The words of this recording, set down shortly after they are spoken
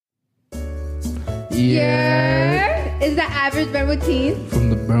Yeah. Is the average Brentwood teen? From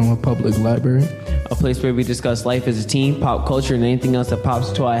the Brentwood Public Library. A place where we discuss life as a teen, pop culture, and anything else that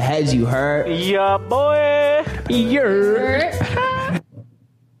pops to our heads, you heard? Yeah, boy. Yeah.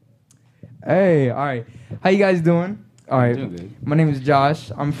 Hey, all right. How you guys doing? All right. Doing good. My name is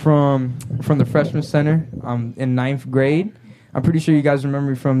Josh. I'm from the Freshman Center. I'm in 9th grade. I'm pretty sure you guys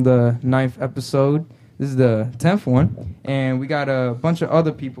remember me from the 9th episode. This is the 10th one. And we got a bunch of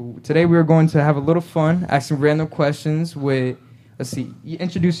other people. Today we're going to have a little fun, ask some random questions with, let's see, you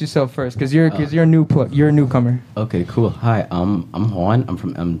introduce yourself first, because you're a newcomer. Okay, cool. Hi, I'm Juan. I'm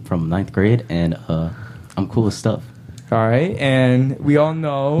from 9th grade, and I'm cool as stuff. All right, and we all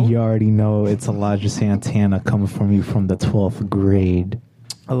know You already know it's Elijah Santana coming from you from the 12th grade.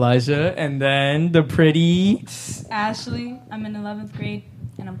 Elijah, and then the pretty, Ashley, I'm in 11th grade,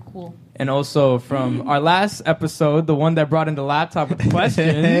 and I'm cool. and also from our last episode, the one that brought in the laptop with the questions.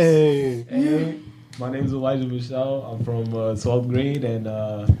 Hey, my name is Elijah Michelle. I'm from 12th grade, and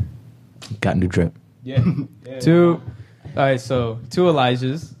Got new drip. yeah. All right, so two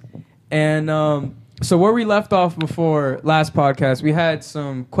Elijahs, and so where we left off before last podcast, we had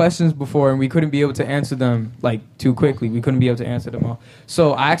some questions before, and we couldn't be able to answer them like too quickly. We couldn't be able to answer them all.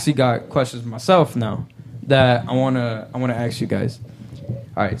 So I actually got questions myself now that I wanna ask you guys.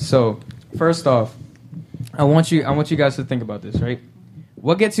 All right, so first off, I want you guys to think about this, right?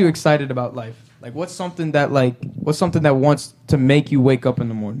 What gets you excited about life? Like, what's something that wants to make you wake up in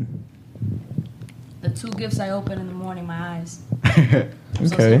the morning? The 2 gifts I open in the morning, my eyes. Okay.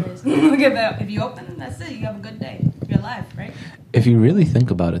 Look at that. If you open them, that's it. You have a good day. You're alive, right? If you really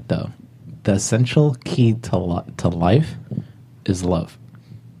think about it, though, the essential key to life is love.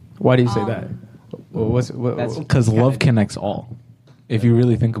 Why do you say that? Well, Because love connects all. If you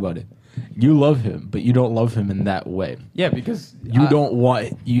really think about it, you love him, but you don't love him in that way. Yeah, because You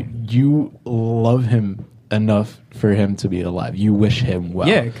you love him enough for him to be alive. You wish him well.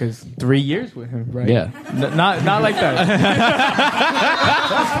 Yeah, because 3 years with him, right? Yeah. Not like that.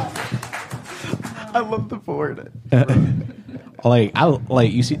 I love the forward.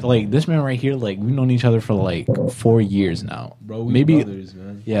 You see, like this man right here, like we've known each other for like 4 years now. Bro, we maybe brothers,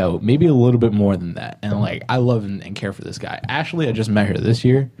 man. Yeah, maybe a little bit more than that. And like I love and care for this guy. Ashley, I just met her this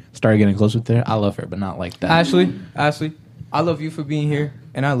year. Started getting close with her. I love her, but not like that. Ashley, I love you for being here,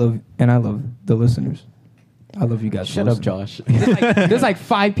 and I love the listeners. I love you guys. Shut up, Josh. There's like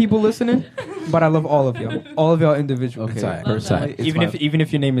 5 people listening, but I love all of y'all individually. Okay, Love that. Even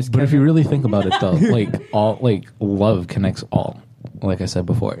if your name is But Kevin. if you really think about it, though, love connects all. Like I said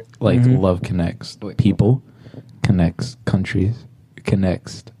before, love connects people, connects countries,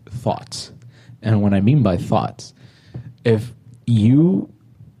 connects thoughts. And what I mean by thoughts, if you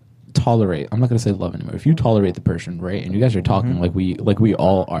tolerate, I'm not gonna say love anymore. If you tolerate the person, right, and you guys are talking like we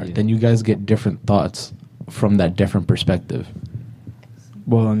all are, then you guys get different thoughts from that different perspective.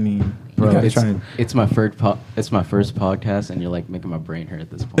 Well, I mean, Bro, it's my first podcast, and you're like making my brain hurt at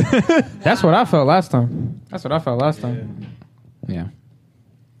this point. that's what I felt last time. Yeah.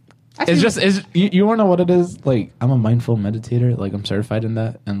 You want to know what it is? Like, I'm a mindful meditator. Like, I'm certified in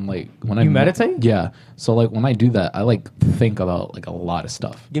that. And like, when I meditate? Yeah. So like, when I do that, I like think about like a lot of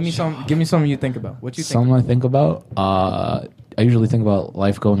stuff. Give me something you think about. What you think? Something I think about. I usually think about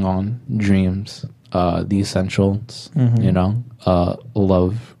life going on, dreams, the essentials. You know,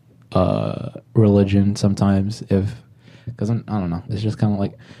 love, religion. Sometimes, because I don't know. It's just kind of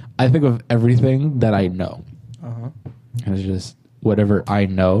like I think of everything that I know. And it's just whatever I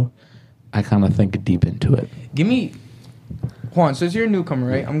know, I kind of think deep into it. Give me, Juan. Since you're a newcomer,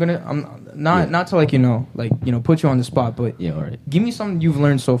 right? I'm not to put you on the spot, but Yeah, all right. give me something you've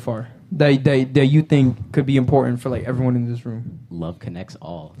learned so far that you think could be important for like everyone in this room. Love connects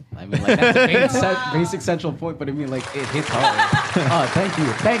all. I mean, like that's the basic central point, but I mean, like it hits hard. Oh, thank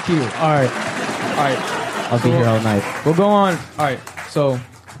you. All right. I'll be here all night. We'll go on. All right, so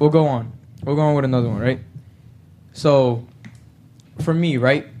we'll go on with another one, right? So, for me,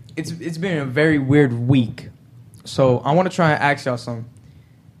 right, it's been a very weird week. So I want to try and ask y'all something.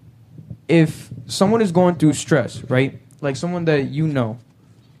 If someone is going through stress, right, like someone that you know,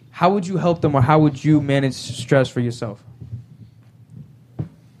 how would you help them, or how would you manage stress for yourself?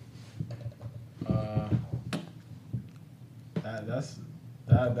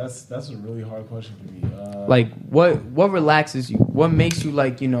 That's a really hard question for me. Like, what relaxes you? What makes you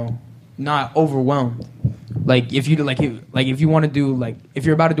not overwhelmed? Like if you want to do if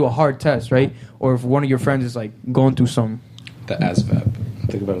you're about to do a hard test, right? Or if one of your friends is like going through some The ASVAB.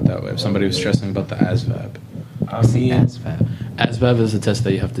 Think about it that way. If somebody was stressing about the ASVAB. ASVAB is a test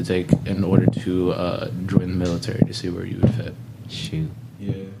that you have to take in order to join the military to see where you would fit. Shoot.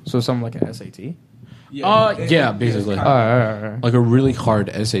 Yeah. So something like an SAT. Yeah, basically. All right. Like a really hard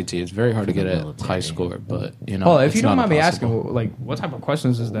SAT. It's very hard to get a high score, but you know. Oh, if it's you don't not mind me impossible. asking, like, what type of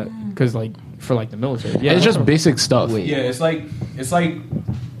questions is that? Because, like, for like the military, Yeah, it's just basic stuff. Yeah, it's like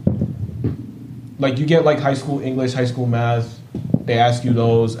you get like high school English, high school math. They ask you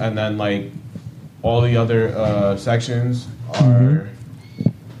those, and then like all the other sections are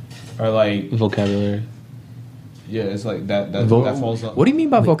like Vocabulary. yeah, it's like that that falls up. What do you mean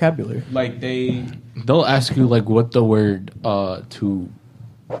by vocabulary? Like They'll ask you like what the word to.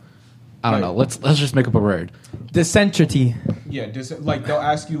 I don't know. Let's just make up a word. Dissentrity. yeah, like they'll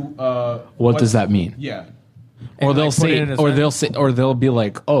ask you What does that mean? Yeah, Or And, they'll like, put it say, in a or sentence? they'll say, or they'll be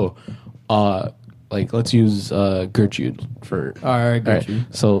like, oh, like let's use Gertrude for. All right,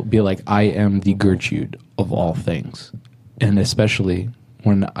 Gertrude. So be like, I am the Gertrude of all things, and especially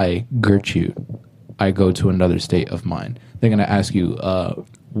when I Gertrude, I go to another state of mind. They're gonna ask you,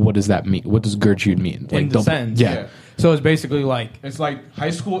 what does that mean? What does Gertrude mean? In the don't- sentence. Yeah. So it's basically like it's like high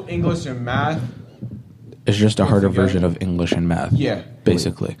school English and math. It's just a harder together. version of English and math. Yeah,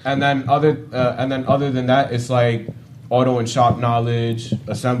 Basically. And then other than that, it's like auto and shop knowledge,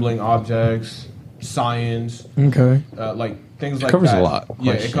 assembling objects, science, okay. like things It like covers that. a lot.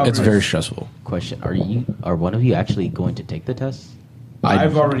 Yeah, it covers. It's very stressful. Question: Are one of you actually going to take the test?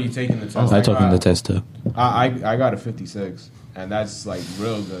 I've already taken the test. I took the test too. I got a 56, and that's like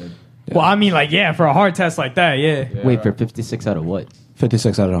real good. Well, I mean, like, yeah, for a hard test like that, yeah. Yeah. Wait, for 56 out of what?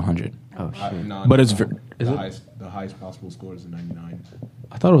 56 out of 100. Oh shit! No, But no, it's no. ver- is the it? highest possible score is a 99.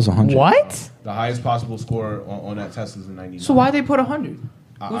 I thought it was 100. What? The highest possible score on that test is a 99. So why they put 100?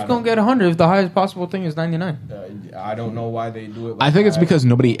 I Who's don't- gonna get 100 if the highest possible thing is 99? I don't know why they do it. Like I think it's that. because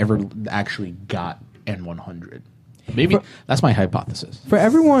nobody ever actually got N100. Maybe that's my hypothesis. For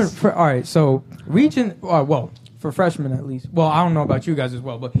everyone, all right, so region, well, for freshmen at least. Well, I don't know about you guys as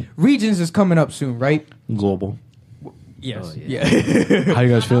well, but regions is coming up soon, right? Global. Yes. Oh, yeah. How you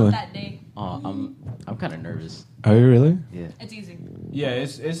guys feeling? That day. I'm kind of nervous. Are you really? Yeah. It's easy. Yeah,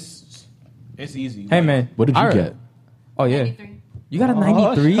 it's easy. Hey man, What did you All right. get? Oh yeah, 93. you got a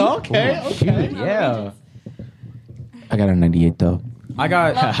 93. Shoot, yeah. I got a 98 though. I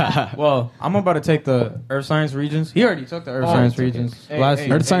got. Well, I'm about to take the Earth Science regions. He already took the Earth Science okay. regions Hey, last hey,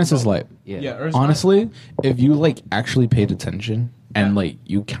 year. Earth science is light. Yeah, Earth Honestly, if you like actually paid attention and like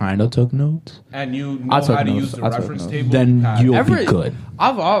you kind of took notes, and you know I took how to notes. use the I took reference notes. table, then pass. you'll Every- be good.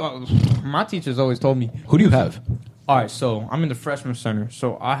 My teachers always told me. Who do you have? All right, so I'm in the freshman center.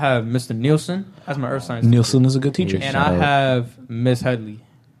 So I have Mr. Nielsen as my Earth Science teacher. Nielsen is a good teacher. And I have Miss Headley.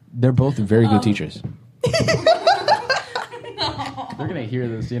 They're both very good teachers. They're gonna hear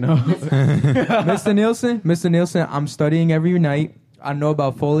this, you know. Mr. Nielsen, I'm studying every night. I know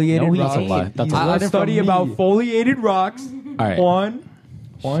about foliated No, he's rocks. a lie. That's a I lie. study about foliated rocks. All right. Juan,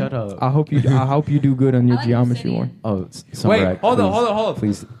 Shut up. I hope you do good on your I like geometry obsidian. one. Oh, Wait, Sumrak, hold on, please. hold on.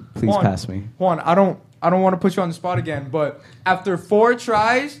 Please Juan, pass me. Juan, I don't want to put you on the spot again, but after 4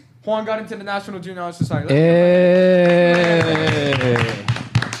 tries, Juan got into the National Junior Honor Society.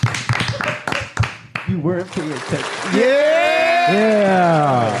 You weren't paying attention.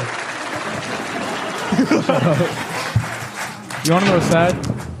 Yeah. You want to know what's sad?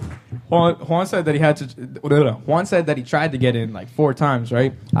 Juan said that he had to. Juan said that he tried to get in like 4 times,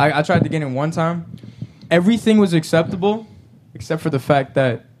 right? I tried to get in 1 time. Everything was acceptable, except for the fact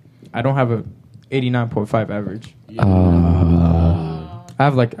that I don't have a 89.5 average. I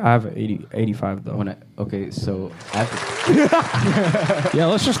have an 85 though. So after Yeah,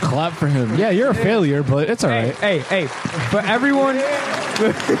 let's just clap for him. Yeah, you're a failure, but it's all right. Hey, for everyone,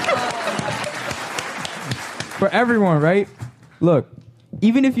 right? Look,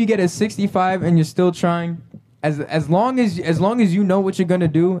 even if you get a 65 and you're still trying, as long as you know what you're gonna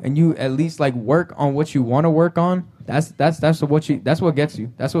do and you at least like work on what you want to work on, that's what gets you. That's what gets you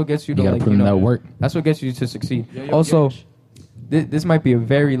to You gotta like put in that work. That's what gets you to succeed. Also, this might be a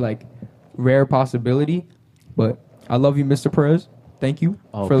very like rare possibility, but I love you, Mr. Perez. Thank you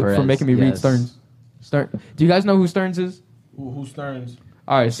for Perez, making me read yes. Stearns. Do you guys know who Stearns is? Who Stearns?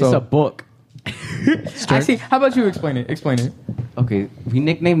 All right, so it's a book. actually, how about you explain it? Explain it. Okay, we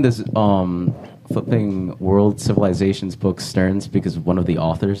nicknamed this flipping world civilizations book Stearns because of one of the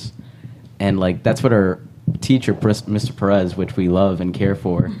authors, and like that's what our teacher, Mr. Perez, which we love and care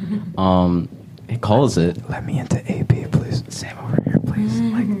for, he calls it. Let me into AP, please. Sam over here, please.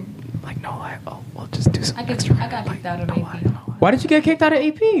 We'll just do some I got kicked out of AP Why did you get kicked out of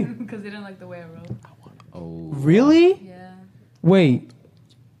AP? because they didn't like the way I wrote. Oh, Really? Yeah. Wait.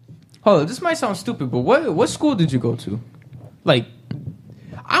 Hold on, this might sound stupid, but what school did you go to? Like,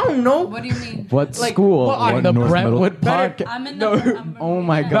 I don't know. What do you mean? What Like, school? well, What the North Brentwood Middle- Park. I'm in No. the. I'm Oh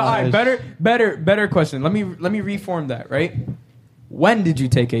my But, all right, gosh. better question. Let me reform that. Right? When did you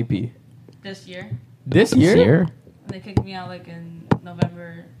take AP? This year. This year? Year? They kicked me out like in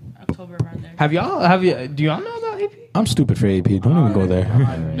November, October, around there. Do y'all know about AP? I'm stupid for AP. Don't even go there.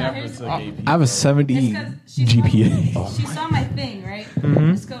 Now, here's- I have a 70 It's 'cause she GPA. Saw, she saw my thing, right? Mm-hmm.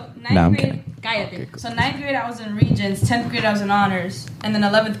 Let's go. Ninth Nah, I'm grade, Gaia. So ninth grade, I was in Regents. 10th grade, I was in honors, and then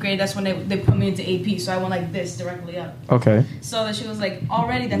 11th grade, that's when they put me into AP. So I went like this directly up. Okay. So then she was like,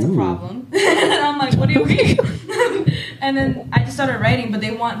 already that's a problem. And I'm like, what do you mean? And then I just started writing, but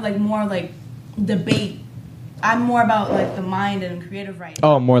they want like more like debate. I'm more about like the mind and creative writing.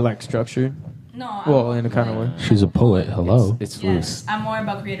 Oh, more like structure. No. Well, in a kind of way. She's a poet. Hello. It's Yes, loose. I'm more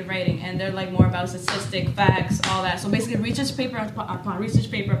about creative writing, and they're like more about statistic, facts, all that. So basically, research paper upon research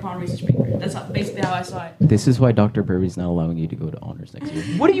paper upon research paper. That's basically how I saw it. This is why Dr. Burby's not allowing you to go to honors next year.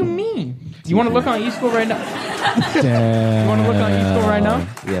 What do you mean? Do you want to look on eSchool right now? Damn. You want to look on eSchool right now?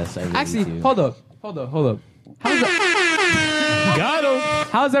 Yes, I really Actually, do. hold up. How's that? Got him.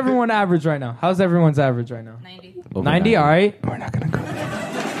 How's everyone average right now? How's everyone's average right now? 90. Over 90. All right. We're not gonna go.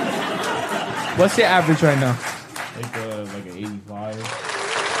 What's your average right now? Like an 85.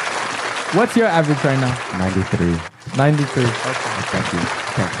 What's your average right now? 93. 93. Okay. Thank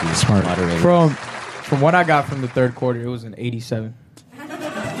you. Smart. Moderator. From what I got from the third quarter, it was an 87. Yeah,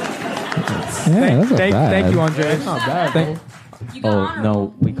 that's not bad. Thank you, Andre. It's not bad. You got Oh, honor no,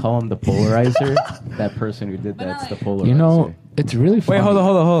 roll. we call him the polarizer. That person who did But that's the like- polarizer. You know, it's really funny. Wait, hold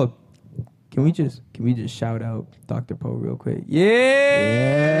on. Can we just shout out Dr. Poe real quick?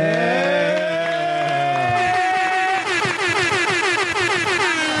 Yeah.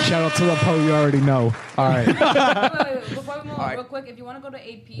 Shout out to the Poe you already know. All right. Wait. Before we move on, real quick, if you want to go to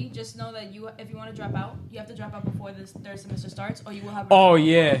AP, just know that if you want to drop out, you have to drop out before this third semester starts, or you will have. Oh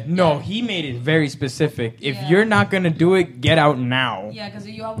yeah. No, Yeah. he made it very specific. If Yeah. you're not gonna do it, get out now. Yeah, because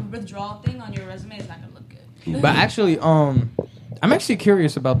if you have a withdrawal thing on your resume, it's not gonna look good. But actually, I'm actually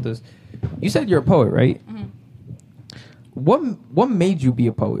curious about this. You said you're a poet, right? Mhm. What made you be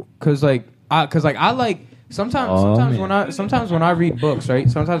a poet? Cause I like sometimes when I read books, right?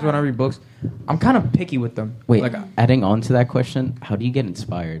 Sometimes when I read books, I'm kind of picky with them. Wait, Like, adding on to that question, how do you get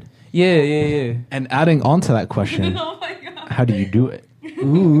inspired? yeah. And adding on to that question, Oh my god. how do you do it?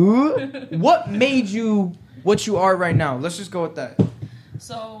 Ooh. What made you what you are right now? Let's just go with that.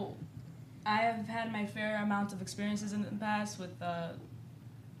 So, I have had my fair amount of experiences in the past with.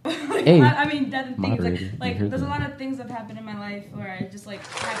 Hey, I mean, that thing is moderator, you like heard there's a that. lot of things that have happened in my life where I just like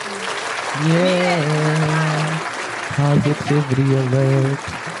have Positivity alert.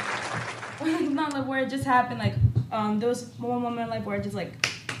 to. Not like where it just happened. Like, there was one moment in my life where it just like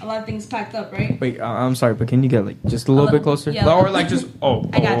a lot of things packed up, right? Wait, I'm sorry, but can you get like just a little bit closer? Yeah. Or like just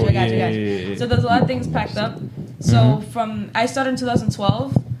I got you. So there's a lot of things packed up. So I started in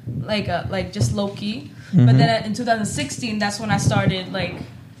 2012, like just low key. But then in 2016, that's when I started like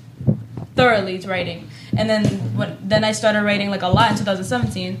thoroughly writing. And then I started writing like a lot in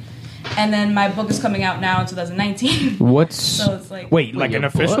 2017. And then my book is coming out now in 2019. What's So it's like wait, like an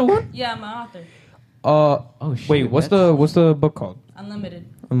official one? yeah, I'm an author. Oh shit. Wait, what's the book called? Unlimited.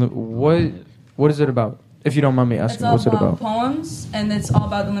 What is it about? If you don't mind me It's asking, all what's it about about? poems, and it's all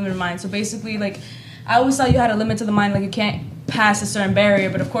about the limited mind. So basically, like, I always thought you had a limit to the mind, like you can't pass a certain barrier,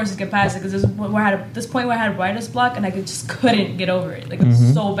 but of course you can pass it because this point where I had writer's block, and I just couldn't get over it. Like, it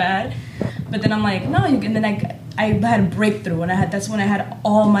was so bad. But then I'm like, no, you can. Then I had a breakthrough, and that's when I had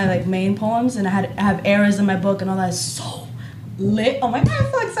all my like main poems, and I have errors in my book, and all that is so lit. Oh my god,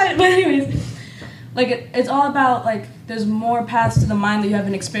 I'm so excited. But anyways. Like, it's all about, like, there's more paths to the mind that you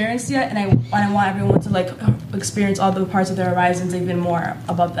haven't experienced yet, and I want everyone to, like, experience all the parts of their horizons even more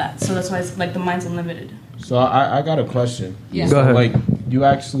above that. So that's why it's, like, the mind's unlimited. So I got a question. Yeah. Go ahead. Like, you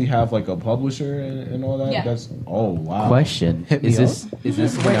actually have like a publisher and all that? Yeah. That's wow. Question: Hit me Is this Wait,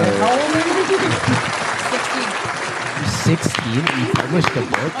 how old are you? 16? You published a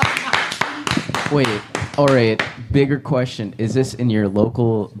book? Wait. All right. Bigger question: Is this in your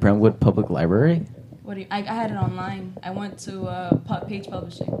local Brentwood Public Library? I had it online. I went to Page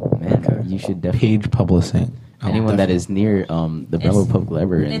Publishing. Man, you should definitely. Page publishing. Anyone that is near the Brentwood Public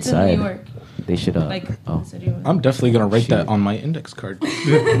Library It's inside, in New York. they should. Like, Oh, in City York. I'm definitely gonna write Shoot. that on my index card. But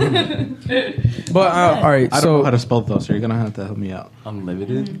all right, I don't so know how to spell those, so you're gonna have to help me out.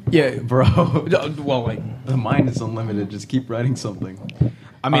 unlimited, yeah, bro. well, like The mind is unlimited. Just keep writing something.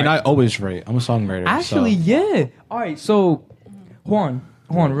 I mean, All right. I always write. I'm a songwriter. actually, so. yeah. All right, so Juan,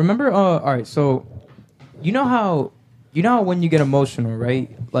 remember? All right, so you know how when you get emotional, right?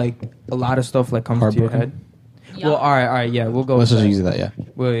 Like a lot of stuff like comes to your Heartbroken? head. Well, all right, yeah, we'll go. Let's with just that. use that. Yeah.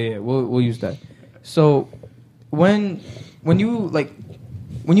 Well, yeah, we'll use that. So, when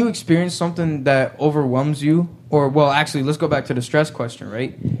you experience something that overwhelms you, or well, actually, let's go back to the stress question,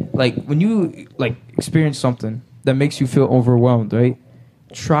 right? Like when you experience something that makes you feel overwhelmed, right?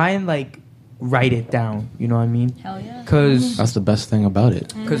 Try and write it down. You know what I mean? Hell yeah. Because That's the best thing about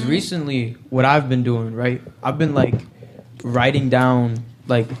it. recently, what I've been doing, right? I've been writing down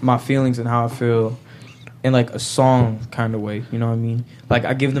my feelings and how I feel in a song kind of way. You know what I mean?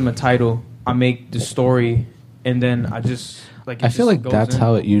 I give them a title, I make the story, and then I just I feel like that's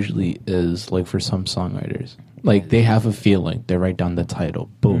how it usually is. For some songwriters, they have a feeling, they write down the title,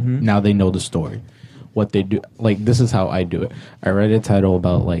 boom. Mhm. Now they know the story. What they do, this is how I do it. I write a title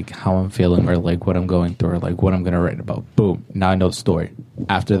about how I'm feeling, or what I'm going through, or what I'm gonna write about. Boom. Now I know the story.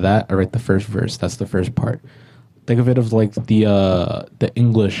 After that, I write the first verse. That's the first part. Think of it as the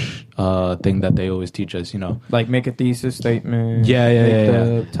English thing that they always teach us. make a thesis statement. Yeah.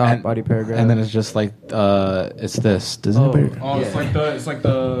 The top And- body paragraph, And then it's just it's this. Does anybody? It's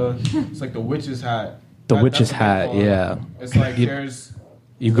like the witch's hat. The That- witch's that's what they hat. call it. Yeah. It's like You- there's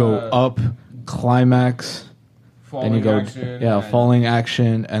You go uh, up, climax, falling then you go action. and- falling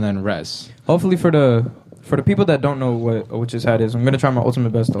action, and then rest. hopefully for the people that don't know what a witch's hat is, I'm gonna try my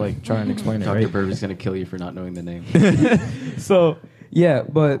ultimate best to try and explain it. Dr. Right? Burby's gonna kill you for not knowing the name. So yeah,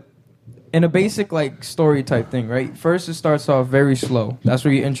 but in a basic story type thing, right? First, it starts off very slow. That's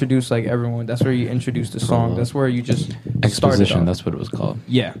where you introduce everyone. That's where you introduce the song. Prologue. That's where you just start it Exposition. off. That's what it was called.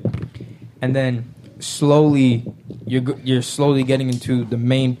 Yeah, and then slowly you're slowly getting into the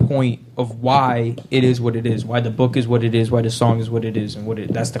main point of why it is what it is, why the book is what it is, why the song is what it is, and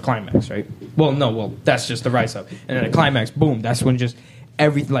that's the climax, right? Well, that's just the rise up, and then the climax, boom, that's when just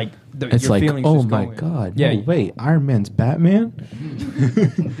everything It's your feelings oh just my go in. god. Yeah, No, wait, Iron Man's Batman.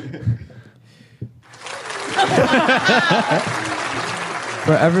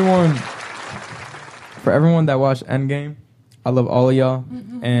 for everyone that watched Endgame, I love all of y'all,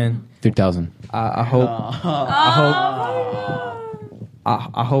 and 3000. I hope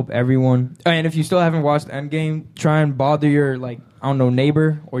I hope everyone. And if you still haven't watched Endgame, try and bother your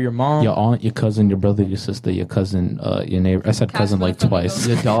neighbor or your mom. Your aunt, your cousin, your brother, your sister, your cousin, your neighbor. I said cousin Casper from twice.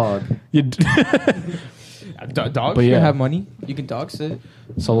 the Your dog. Dogs But can yeah. have money. You can dog sit.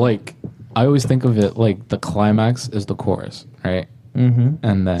 So I always think of it the climax is the chorus, right? Mm-hmm.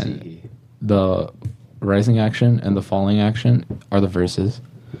 And then the rising action and the falling action are the verses.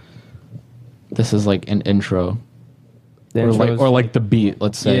 This is an intro, or the beat.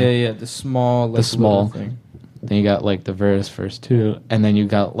 Let's say Yeah. The small, The small. little thing. Then you got the verse 2, and then you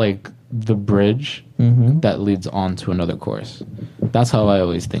got the bridge Mm-hmm. that leads on to another chorus. That's how I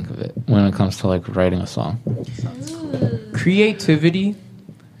always think of it when it comes to writing a song. Creativity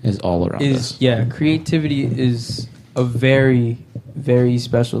Is all around us. creativity is a very, very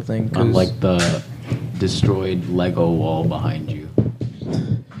special thing. 'cause- Unlike the destroyed Lego wall behind you.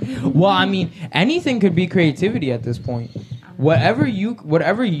 well, I mean, anything could be creativity at this point. Whatever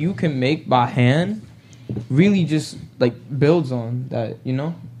you can make by hand, really just builds on that.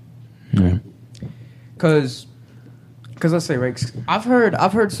 Yeah. Because let's say, right? I've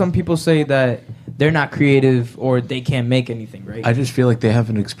heard some people say that they're not creative or they can't make anything, right? I just feel like they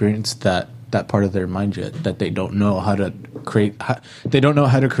haven't experienced that part of their mind yet. That they don't know how to create. They don't know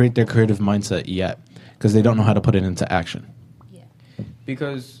how to create their creative mindset yet because they don't know how to put it into action.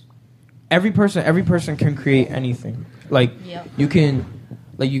 Because every person can create anything. Yep. You can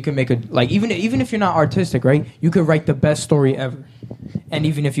make even if you're not artistic, right? You could write the best story ever. And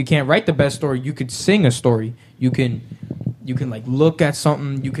even if you can't write the best story, you could sing a story. You can look at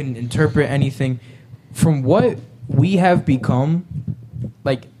something, you can interpret anything. From what we have become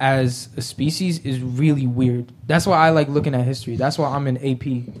as a species is really weird. That's why I like looking at history. That's why I'm in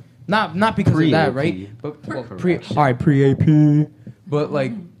AP. Not because of that, Pre-AP. right? But For pre Russian. all right, pre-AP. But No,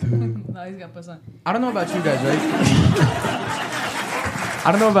 he's got put on. I don't know about you guys, right?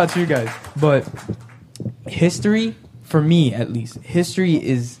 I don't know about you guys, but history, for me at least, history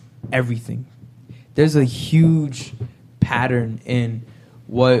is everything. There's a huge pattern in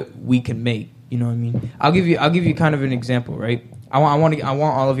what we can make. You know what I mean? I'll give you kind of an example, right? I want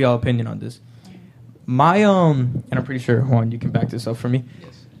all of y'all opinion on this. My and I'm pretty sure Juan, you can back this up for me.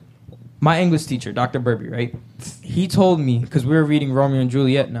 Yes. My English teacher, Dr. Burby, right? He told me, because we were reading Romeo and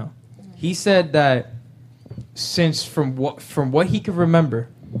Juliet now. He said that since from what he could remember,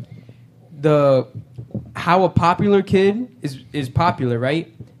 how a popular kid is popular,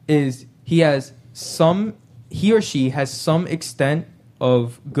 right? Is he or she has some extent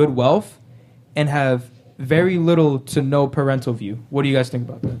of good wealth and have very little to no parental view. What do you guys think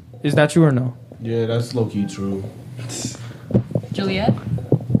about that? Is that true or no? Yeah, that's low key true. Juliet.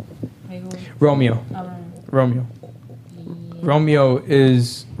 Romeo. Romeo. Romeo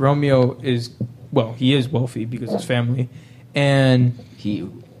is well, he is wealthy because his family, and He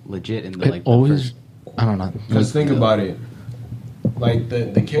legit in the It like always, I don't know. Because think about it, like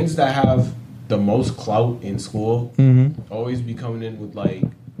the kids that have the most clout in school always be coming in with like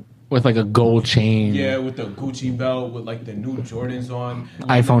With like a gold chain. yeah, with the Gucci belt, with like the new Jordans on.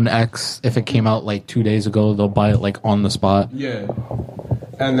 iPhone X, if it came out like 2 days ago, they'll buy it like on the spot. Yeah,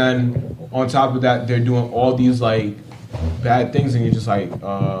 and then on top of that, they're doing all these like bad things, and you're just like,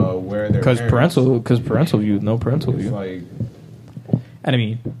 where are their because parents? parental view, no parental It's view. like, And I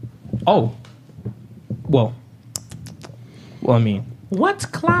mean, well, I mean, what's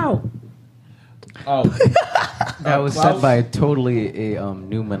clout? oh, That was Klaus? said by totally a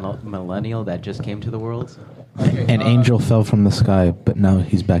new millennial that just came to the world. okay, An angel fell from the sky, but now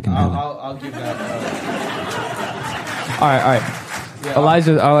he's back in heaven. I'll give that. All right. Yeah,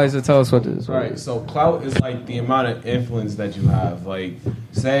 Elijah, tell us what this is. Right, so clout is like the amount of influence that you have. Like,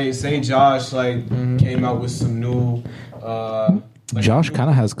 say Josh like came out with some new. Like Josh new kind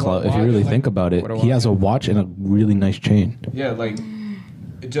of has clout if you watch, really like- think about it. What a He has a watch and a really nice chain. Yeah, like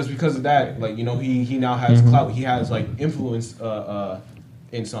just because of that, like you know, he now has clout. He has like influence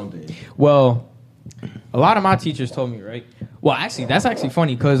in something. Well, a lot of my teachers told me, right? Well, actually, that's actually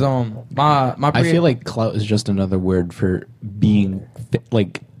funny because my I feel like clout is just another word for being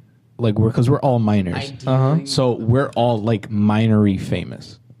like we're all minors. So we're all like minory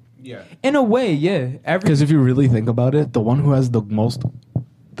famous. Yeah, in a way, yeah. Because if you really think about it, the one who has the most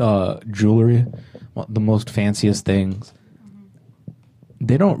jewelry, the most fanciest things,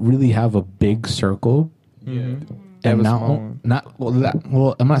 they don't really have a big circle. yeah. Have And a small now,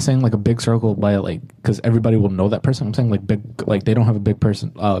 one. I'm not saying like a big circle by like because everybody will know that person. I'm saying like big, like they don't have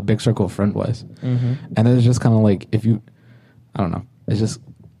a big circle friend wise, and it's just kind of like if you, I don't know, it's just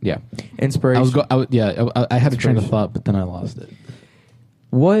yeah. inspiration. I had a train of thought, but then I lost it.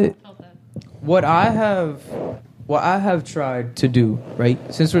 What I have tried to do, right?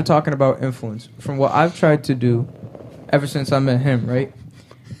 Since we're talking about influence, from what I've tried to do ever since I met him, right?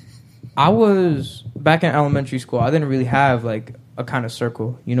 I was back in elementary school. I didn't really have like a kind of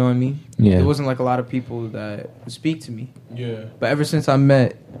circle, you know what I mean? Yeah. There wasn't like a lot of people that would speak to me. Yeah. But ever since I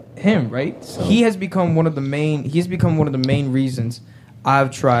met him, right? He has become one of the main reasons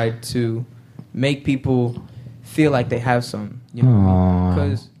I've tried to make people feel like they have something, you know?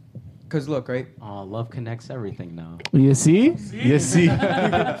 Aww. Cuz look, right? Oh, love connects everything now. You see? You see?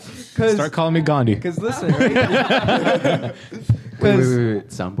 Start calling me Gandhi. Cuz listen, right? Wait.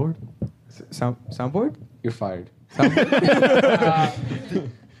 Soundboard? Soundboard? You're fired. Soundboard?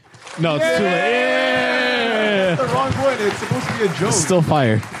 No, it's too late. Yeah. The wrong one. It's supposed to be a joke. Still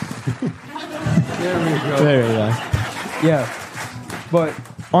fired. There we go. There you go. Yeah. But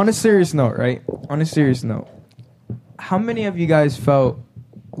on a serious note, right? On a serious note, how many of you guys felt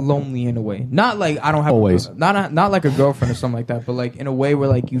lonely in a way? Not like I don't have Always. not like a girlfriend or something like that, but like in a way where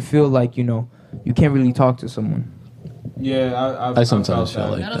like you feel like, you know, you can't really talk to someone. Yeah, I sometimes felt feel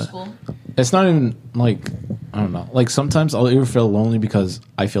that. like Middle that. school. It's not even like I don't know. Like sometimes I'll either feel lonely because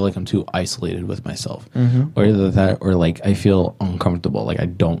I feel like I'm too isolated with myself, or either that, or like I feel uncomfortable, like I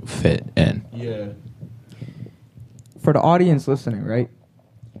don't fit in. Yeah. For the audience listening, right?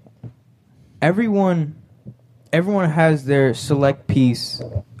 Everyone has their select piece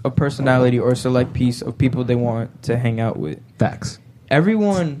of personality or select piece of people they want to hang out with. Facts.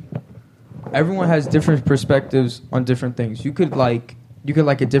 Everyone has different perspectives on different things. You could like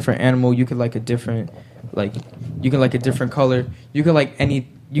a different animal, you could like a different color, you can like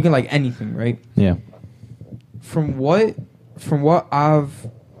anything, right? Yeah. From what I've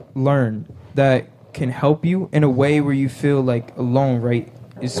learned that can help you in a way where you feel like alone, right?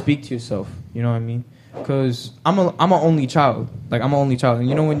 Is speak to yourself. You know what I mean? Because I'm an only child. Like I'm an only child, and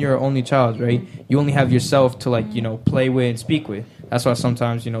you know when you're an only child, right? You only have yourself to like play with and speak with. That's why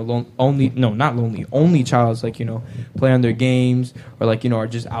sometimes only childs like play on their games or like are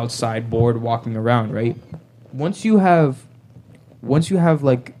just outside bored walking around, right? Once you have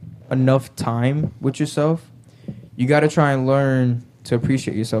like enough time with yourself, you got to try and learn to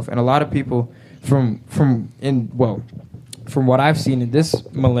appreciate yourself. And a lot of people from what I've seen in this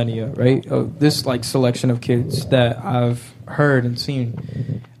millennia, right? This like selection of kids that I've heard and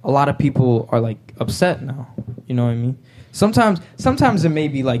seen, a lot of people are like upset now. You know what I mean? Sometimes it may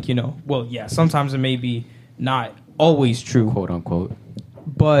be like, sometimes it may be not always true, Quote unquote.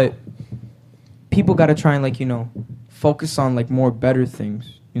 but people got to try and like, focus on like more better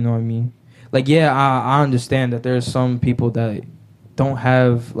things. You know what I mean? Like, yeah, I understand that there's some people that don't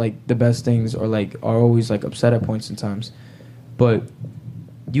have like the best things or like are always like upset at points in times, but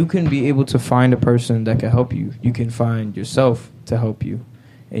you can be able to find a person that can help you. You can find yourself to help you,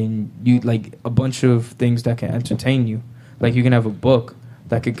 and you like a bunch of things that can entertain you. Like you can have a book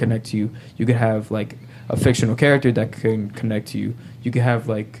that can connect to you. You could have like a fictional character that can connect to you. You could have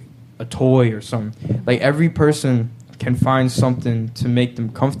like a toy or something. Like every person can find something to make them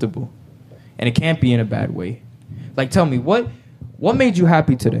comfortable, and it can't be in a bad way. Like tell me what made you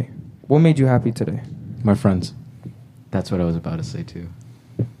happy today? What made you happy today? My friends. That's what I was about to say too.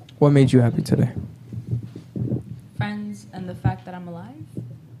 What made you happy today? Friends and the fact that I'm alive.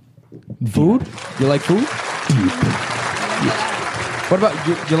 Food? You like food? What about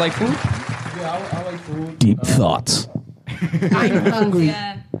you like food? Yeah, I like food. Deep thoughts. I'm hungry.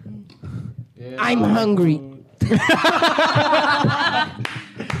 Yeah. I'm hungry.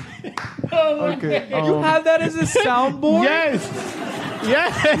 Okay. You have that as a soundboard? Yes.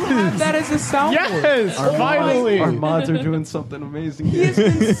 Yes. That is a soundboard. Yes. Finally. Our mods are doing something amazing. He has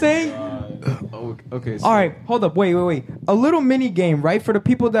been saying. Okay. So All right, hold up. Wait. A little mini game, right? For the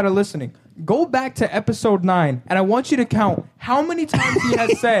people that are listening. Go back to episode 9, and I want you to count how many times he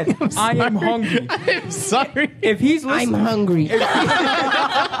has said, I am hungry. I'm sorry. If he's listening. I'm hungry.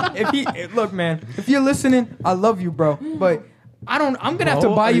 Look, man, if you're listening, I love you, bro. But I'm going to have to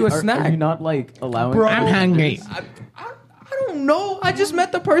buy you a snack. Are you not like allowing? Bro, I'm hungry. I don't know. I just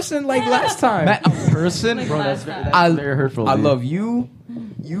met the person like last time. Met a person, Like bro. last That's time. very hurtful. I dude. love you.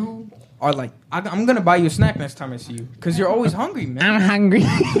 You are like, I'm going to buy you a snack next time I see you. Because you're always hungry, man. I'm hungry.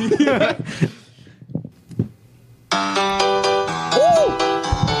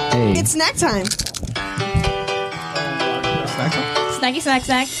 Hey. It's snack time. Snacky snack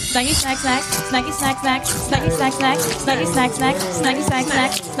snack. Snacky snack snack. Snacky snack snack. Snacky snack snack. Snacky snack snack. Snacky snack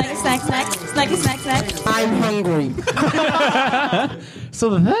snack. Snacky snack snack. Snacky snack snack. I'm hungry.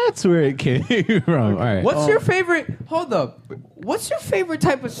 So that's where it came from. All right. What's your favorite? Hold up. What's your favorite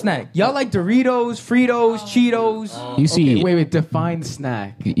type of snack? Y'all like Doritos, Fritos, Cheetos? You see? Okay, wait. Define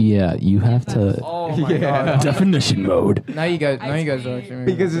snack. Yeah, you have to. Oh my god. Definition mode. Now you guys are actually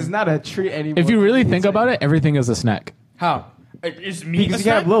Because it's not a treat anymore. If you really think about it, everything is a snack. how? Is meat because a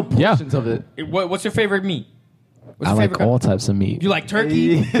you have snack? little portions of it. What's your favorite meat? What's I your like favorite all types of meat. You like turkey?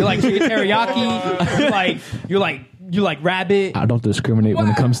 You like chicken teriyaki? You like rabbit? I don't discriminate when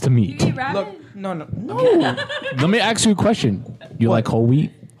it comes to You meat. eat rabbit? Look, no. Let me ask you a question. You like whole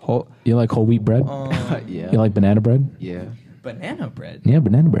wheat? You like whole wheat bread? Yeah. You like banana bread? Yeah. Banana bread. Yeah,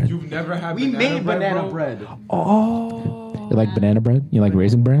 banana bread. You've never had We made banana bread. You like banana bread? You like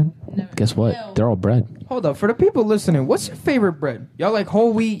raisin bread? Guess what? No. They're all bread. Hold up, for the people listening, what's your favorite bread? Y'all like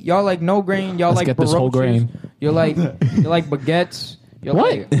whole wheat? Y'all like no grain? Y'all Let's like get this whole Baroches? grain. You like baguettes? Y'all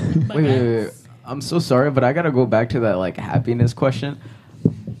What? like- Wait. I'm so sorry, but I gotta go back to that like happiness question.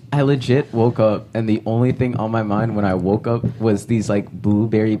 I legit woke up, and the only thing on my mind when I woke up was these like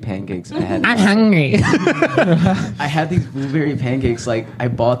blueberry pancakes. I'm hungry. I had these blueberry pancakes. Like I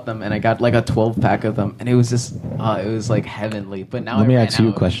bought them, and I got like a 12-pack of them, and it was just, it was like heavenly. But now Let me I ran ask you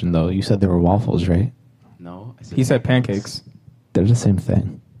a out. question though. You said they were waffles, right? No, I He said pancakes. They're the same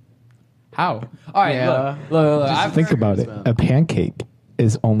thing. How? All right, Yeah. look. Just I've Think heard- about it. A pancake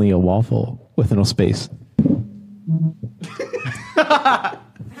is only a waffle with no space.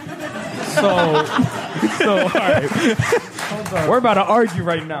 So, all right. We're about to argue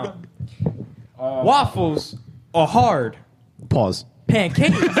right now. Waffles are hard. Pause.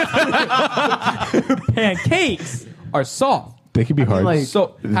 Pancakes. Pancakes are soft. They could be hard. like-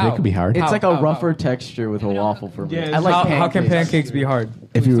 So they how? could be hard. It's How- like a how- rougher texture with a waffle for me. Yeah, I like How can pancakes. pancakes be hard?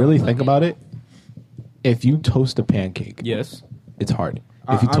 If you really think about it, if you toast a pancake, Yes. it's hard.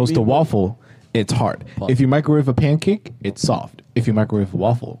 If you I toast a mean- waffle, it's hard. If you microwave a pancake, it's soft. If you microwave a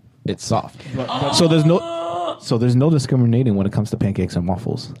waffle, it's soft. So there's no discriminating when it comes to pancakes and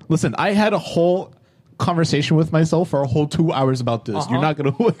waffles. Listen, I had a whole conversation with myself for a whole 2 hours about this. You're not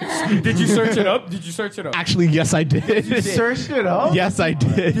gonna. Did you search it up? Actually, yes, I did. Searched it up. Yes, I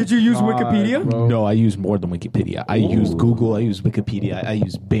did. Did you use Wikipedia? No, I use more than Wikipedia. I use Google. I use Wikipedia. I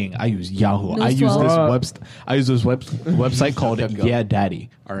use Bing. I use Yahoo. I use this website called Yeah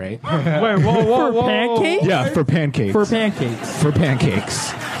Daddy. All right. Wait, whoa. For pancakes? Yeah, for pancakes. For pancakes. For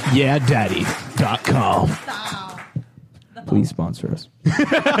pancakes. YeahDaddy.com. Please sponsor us.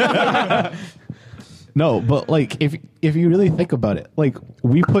 No, but like if you really think about it, like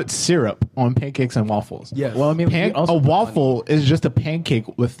we put syrup on pancakes and waffles. Yes. Well, I mean, we also a put waffle is just a pancake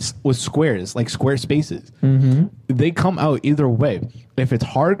with squares, like square spaces. Mm-hmm. They come out either way. If it's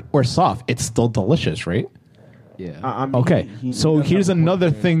hard or soft, it's still delicious, right? Yeah. I mean, Okay, he so does here's have a point another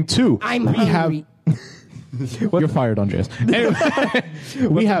there. thing too. I'm we hungry. have You're fired, Andreas. Anyway,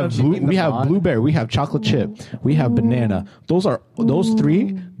 we have blueberry, we have chocolate chip, we have banana. Those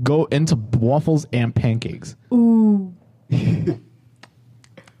three go into waffles and pancakes. The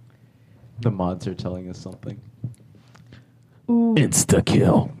mods are telling us something. Insta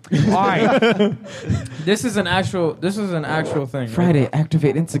kill. All right. This is an actual thing. Friday,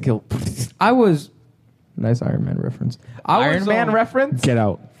 activate Instakill. I was nice Iron Man reference. Iron Man reference? Get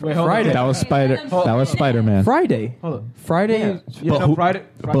out. Wait, hold Friday. on. That was Spider-Man. Friday. Hold on. Friday. Yeah, no, Friday.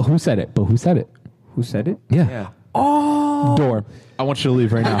 But who said it? Who said it? Yeah. Oh. Door. I want you to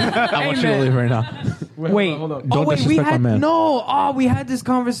leave right now. I want you to leave right now. Wait. Hold on. Don't we disrespect my had man. we had this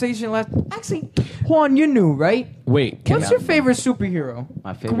conversation last. Actually, Juan, you knew, right? Wait. What's your favorite superhero?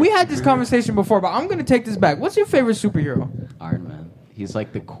 My favorite We had this superhero? conversation before, but I'm gonna take this back. What's your favorite superhero? Iron Man. He's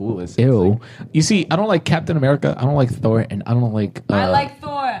like the coolest. Ew. You see, I don't like Captain America. I don't like Thor, and I don't like. I like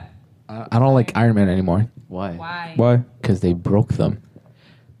Thor. I don't like Iron Man anymore Why? Why? Why? because they broke them.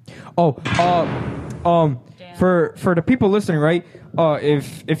 Oh, for the people listening, right?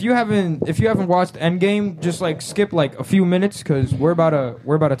 If you haven't watched Endgame, just like skip like a few minutes because we're about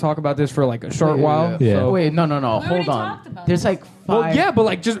to talk about this for like a short while. Yeah. So. Wait, no. We Hold already on. talked about There's it. like five. Well, yeah, but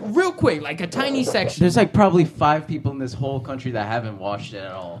like just real quick, like a tiny section. There's like probably 5 people in this whole country that haven't watched it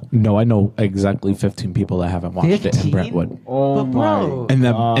at all. No, I know exactly 15 people that haven't watched it in 15? Brentwood, Oh But bro, and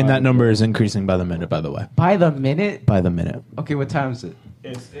that number is increasing by the minute. By the way, by the minute. by the minute. Okay, what time is it?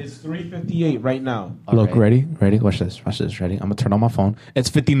 It's 3:58 right now. Look, Alright. ready? Watch this. Ready? I'm gonna turn on my phone. It's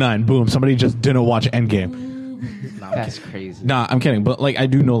 59. Boom. Somebody just didn't watch Endgame. That's crazy. Nah, I'm kidding. But like, I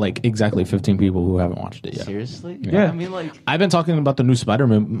do know like exactly 15 people who haven't watched it yet. Seriously? Yeah. I mean, like, I've been talking about the new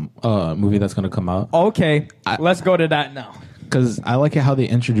Spider-Man movie that's gonna come out Okay, let's go to that now. because I like it how they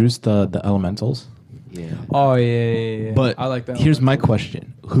introduced the elementals. yeah. Oh yeah. But I like that. Here's my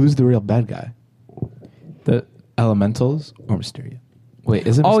question: who's the real bad guy? The Elementals or Mysterio? Wait,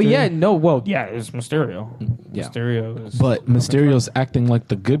 is it? Oh Mysterio? yeah, no. Well, yeah, it's Mysterio. Yeah. Mysterio is. But Mysterio's acting like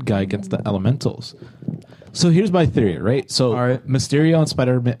the good guy against the elementals. So here's my theory, right? So All right. Mysterio and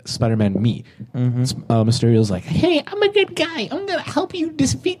Spider-Man meet. Mysterio's like, "Hey, I'm a good guy. I'm gonna help you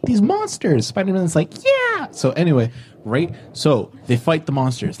defeat these monsters." Spider-Man's like, "Yeah." So anyway, right? So they fight the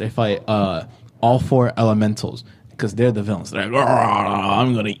monsters. They fight all 4 elementals because they're the villains. They're like,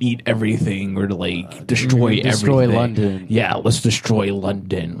 "I'm gonna eat everything or to like destroy everything." London. Yeah, let's destroy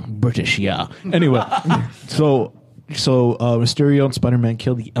London. British, yeah. Anyway, so Mysterio and Spider-Man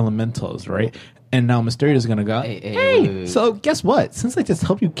kill the elementals, right? And now Mysterio's gonna go, Hey, wait. so guess what? Since I just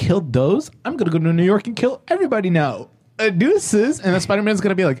helped you kill those, I'm gonna go to New York and kill everybody now. Deuces. And then Spider-Man's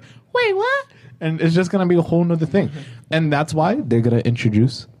gonna be like, wait, what? And it's just gonna be a whole nother thing. And that's why they're gonna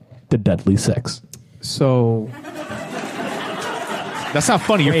introduce the Deadly Six. So That's not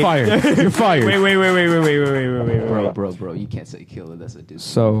funny. You're fired. You're fired. wait. Bro, you can't say killer. That's a dude.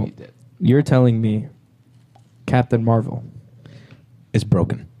 So you're telling me Captain Marvel? It's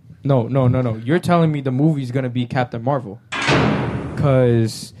broken. No. You're telling me the movie's gonna be Captain Marvel?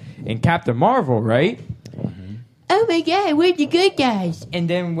 Because in Captain Marvel, right? Oh my god, we're the good guys. And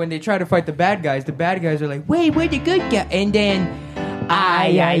then when they try to fight the bad guys are like, wait, we're the good guy. And then, ay.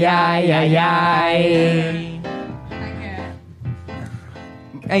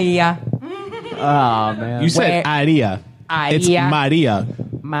 Yeah. Oh man. You said Aria. It's Maria.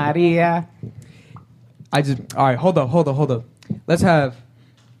 Maria. All right, hold up. Let's have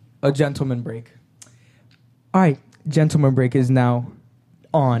a gentleman break. All right, gentleman break is now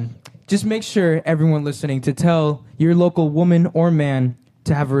on. Just make sure, everyone listening, to tell your local woman or man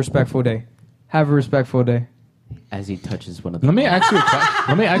to have a respectful day. Have a respectful day. As he touches one of the. Let me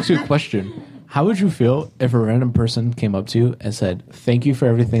ask you a question. How would you feel if a random person came up to you and said, "Thank you for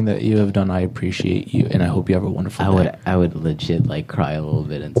everything that you have done. I appreciate you, and I hope you have a wonderful day." I would legit like cry a little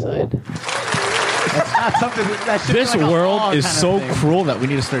bit inside. That's not something that should This be like a world law is kind of so thing. cruel that we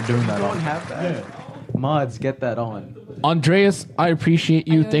need to start doing that. Don't have that. Mods, get that on. Andreas, I appreciate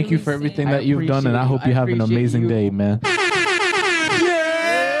you. I Thank you for really everything I that you've done, and I appreciate hope you. you I have an appreciate amazing you. day, man.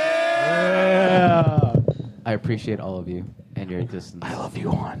 I appreciate all of you and your existence. I love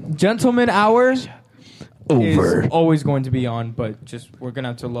you, on. Gentleman hour Over. is always going to be on, but we're going to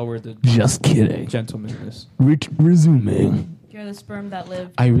have to lower the Just kidding. gentlemanness. Resuming. You're the sperm that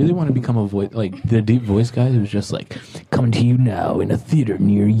lived. I really want to become a voice, like the deep voice guy who's just like, coming to you now in a theater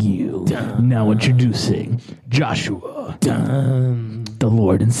near you. Now introducing Joshua, the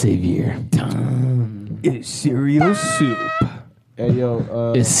Lord and Savior. It's cereal soup. Hey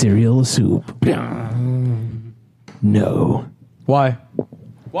yo, Is cereal a soup? No. Why?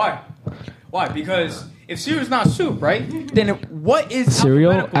 Because if cereal's not soup, right? Then what is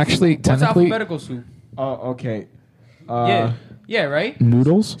Cereal, alphabetical actually, soup? What's technically- alphabetical soup? Oh, okay. Yeah. Yeah, right?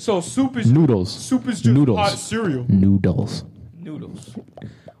 Noodles. So soup is Noodles. just Noodles. hot cereal. Noodles. Noodles.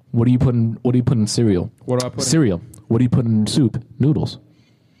 What do you put in? What do you put in cereal? What do I put in? Cereal. What do you put in soup? Noodles.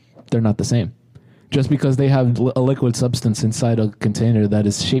 They're not the same. Just because they have a liquid substance inside a container that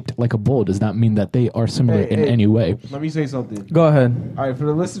is shaped like a bowl does not mean that they are similar in any way. Let me say something. Go ahead. All right, for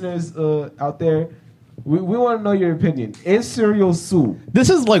the listeners out there, we want to know your opinion. Is cereal soup? This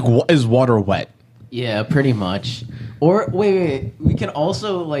is like, is water wet? Yeah, pretty much. Or wait. We can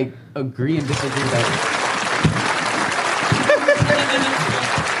also like agree and disagree that.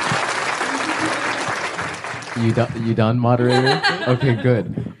 You done, moderator? Okay,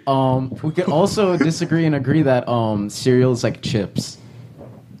 good. We can also disagree and agree that cereal is like chips,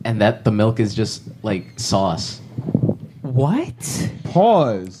 and that the milk is just like sauce. What?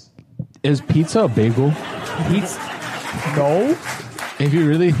 Pause. Is pizza a bagel? Pizza? No. If you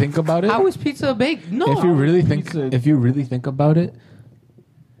really think about it, How is pizza a bake? No. if you really think about it,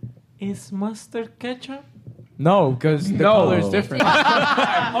 Is mustard ketchup? No, because the color is different.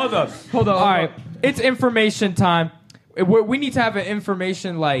 Hold up. All right. It's information time. We need to have an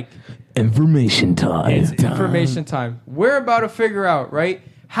information like information time. it's information time. We're about to figure out, right?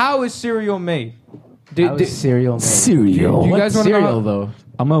 How is cereal made? How is cereal made? Cereal. Do you guys What's want to know? cereal though?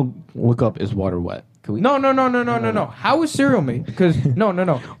 I'm gonna look up. Is water wet? Can we? No. How is cereal made? Because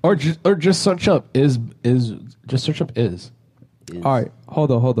no. Or just search up is just search up is. All right. Hold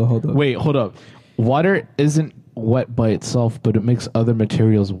up. Wait, hold up. Water isn't wet by itself, but it makes other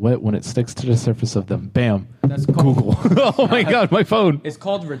materials wet when it sticks to the surface of them. Bam. That's called Google. Oh my god, my phone. It's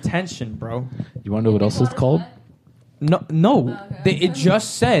called retention, bro. You want to know what else it's called? No. It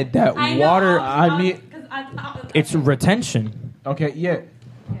just said that water. I mean, It's retention. okay, yeah.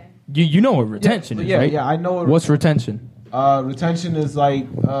 You know what retention is, Yeah, right? yeah, I know what What's retention? retention is like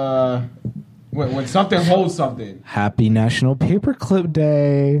when something holds something. Happy National Paperclip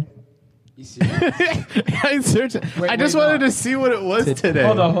Day. I searched it. I just wanted to see what it was today.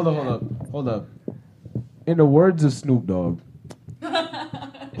 Hold up. In the words of Snoop Dogg.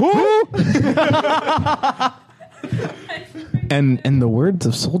 And in the words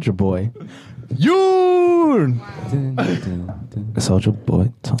of Soldier Boy, you Soldier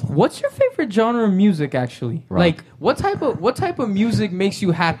Boy. What's your favorite genre of music, actually? Rock. Like, what type of music makes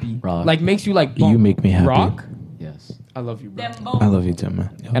you happy? Rock. Like, makes you like bump? You make me happy. Rock? Yes. I love you, bro. I love you too, man.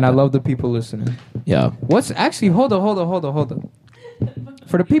 And I love the people listening. Yeah. What's actually hold on.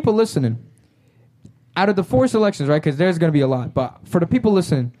 For the people listening, out of the 4 selections, right? Because there's gonna be a lot, but for the people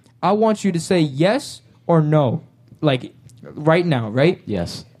listening, I want you to say yes or no, like right now, right?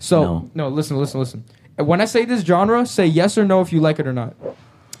 Yes. So no, listen. When I say this genre, say yes or no if you like it or not.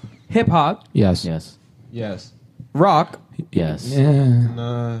 Hip hop, Yes. Yes. Yes. rock, Yes.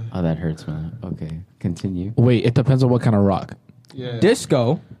 Yeah. Oh, that hurts, man. Okay, continue. Wait, it depends on what kind of rock. Yeah.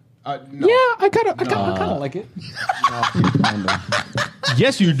 disco, No. Yeah, I kind of like it. Kinda.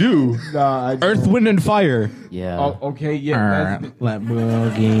 Yes, you do. Nah, I Earth, Wind, and Fire. Yeah. Oh, okay, yeah. Let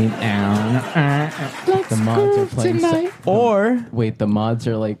boogie down. The mods are playing. or Wait, the mods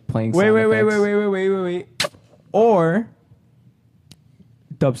are like playing. wait, sound wait, effects. or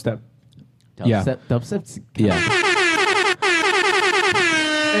dubstep. Yeah. Dubstep's. Yeah.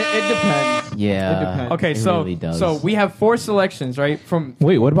 It depends. Yeah. It depends. Okay, It so really does. so we have 4 selections, right? From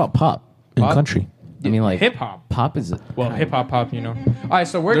Wait, what about pop and Pop? country? I mean, like hip hop. Pop is. Well, hip hop, you know. All right,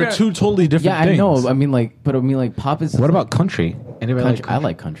 so we're They're gonna. two totally different Yeah, things. I know. I mean, like, but I mean, like, pop is. What about country? Anybody country? like I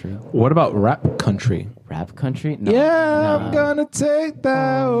like country. What about rap country? Rap country? No. Yeah, Nah. I'm gonna take the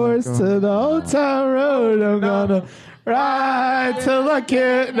horse to the old town road. I'm gonna ride till I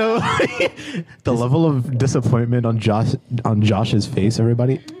can't. No, the level of disappointment on Josh's face,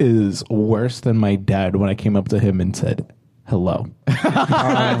 everybody, is worse than my dad when I came up to him and said hello.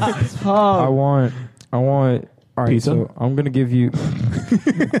 I want. All right, Pizza? so I'm gonna give you.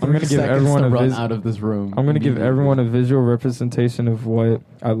 I'm gonna give everyone to a run out of this room. I'm gonna give everyone a visual representation of what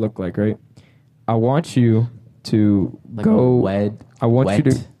I look like. Right. I want you to like go. a wet. I want you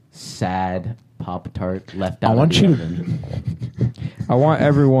to. sad Pop Tart left out. I want of the you oven. I want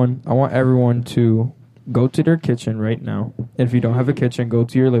everyone to go to their kitchen right now. And if you don't have a kitchen, go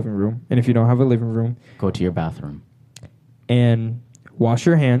to your living room. And if you don't have a living room, Go to your bathroom. and wash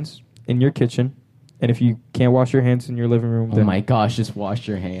your hands in your kitchen. And if you can't wash your hands in your living room, Oh then my gosh! Just wash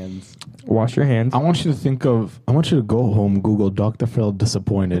your hands. wash your hands. I want you to go home, Google Dr. Phil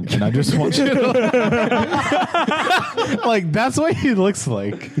disappointed, and I just want you to like that's what he looks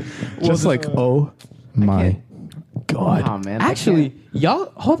like. Just like, oh my God. God. Oh man. I Actually,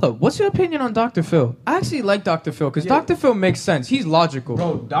 y'all, hold up. What's your opinion on Dr. Phil? I actually like Dr. Phil because Dr. Phil makes sense. He's logical.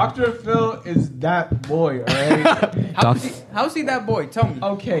 Bro, Dr. Phil is that boy, alright? How's he that boy? Tell me.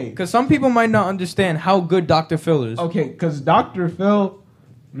 Okay. Because some people might not understand how good Dr. Phil is. Okay, because Dr. Phil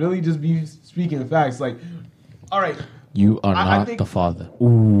really just be speaking facts. Like, alright. You are I not think- the father.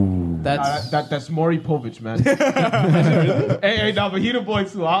 Ooh. That's Maury Povich, man. hey, no, but he the boy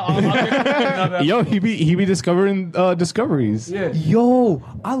too. I'll get Yo, he be discovering discoveries. Yeah. Yo,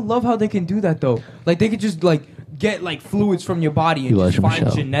 I love how they can do that though. Like they could just like get like fluids from your body and Elijah just find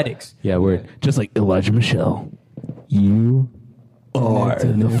Michelle. genetics. Yeah, we're just like Elijah Michelle. You are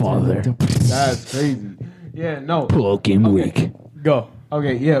the father. That's crazy. Yeah, no. Pull out game week. Go.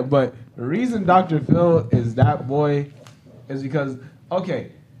 Okay, yeah, but the reason Dr. Phil is that boy is because,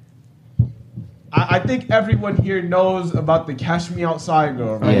 okay, I think everyone here knows about the Cash Me Outside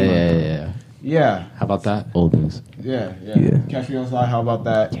girl, right? Yeah. Yeah, How about that? Old news. yeah. Cash Me Outside, how about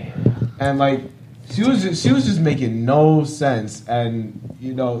that? And like, she was just making no sense, and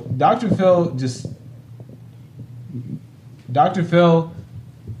you know, Dr. Phil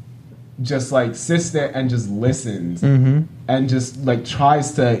just like sits there and just listens and just like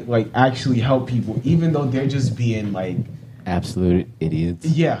tries to like actually help people, even though they're just being like, Absolute idiots.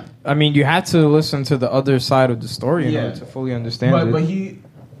 yeah. I mean, you have to listen to the other side of the story in Yeah. order to fully understand But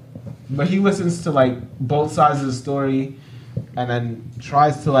it. he listens to like both sides of the story, and then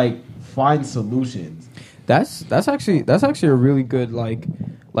tries to like find solutions. That's actually a really good like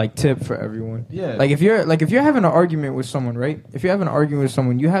tip for everyone. Yeah. Like if you're having an argument with someone, right? If you're having an argument with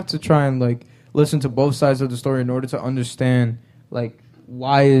someone, you have to try and like listen to both sides of the story in order to understand like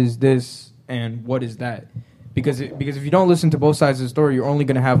why is this and what is that. Because if you don't listen to both sides of the story, you're only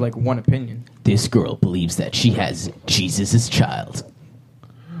gonna have like one opinion. This girl believes that she has Jesus' child.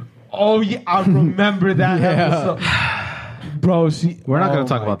 Oh yeah, I remember that episode. Bro, We're not Oh going to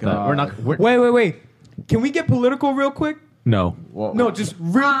talk my about that. God. We're not. We're, Wait. Can we get political real quick? no. No, just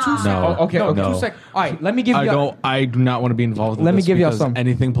real 2 seconds. No. Okay, no, okay. 2 seconds. All right, let me give you. I do not want to be involved in Let me this give y'all because some.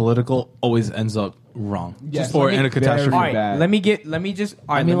 anything political always ends up wrong. Yes, Or let me- in a catastrophe. All right, bad. let me just.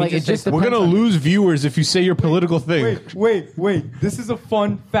 All right, I mean, let like, me it just just say- We're going to lose viewers if you say your political thing. Wait. This is a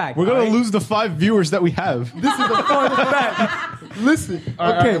fun fact. We're going all to right? lose the 5 viewers that we have. This is a fun fact. Listen.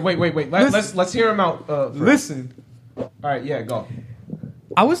 All right, Okay. all right, wait. Let's hear him out. First. Listen. All right, yeah, go.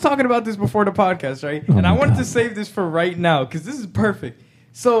 I was talking about this before the podcast, right? And I wanted to save this for right now because this is perfect.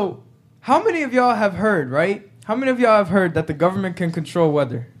 So, how many of y'all have heard, right? How many of y'all have heard that the government can control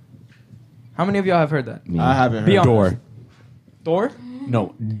weather? How many of y'all have heard that? I haven't Be heard. honest. Door. Door?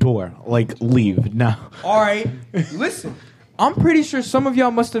 No, door. Like, leave now. All right. Listen, I'm pretty sure some of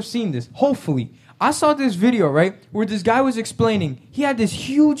y'all must have seen this. Hopefully. I saw this video, right, where this guy was explaining he had this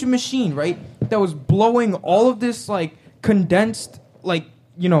huge machine, right, that was blowing all of this, like, condensed, like,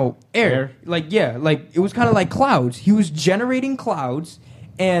 you know, air. Like, yeah, like, it was kind of like clouds. He was generating clouds,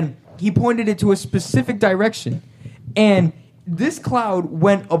 and he pointed it to a specific direction. And this cloud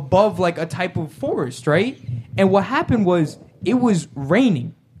went above, like, a type of forest, right? And what happened was it was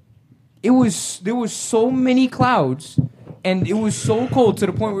raining. There was so many clouds, and it was so cold to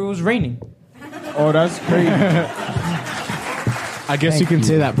the point where it was raining. Oh, that's crazy. I guess you can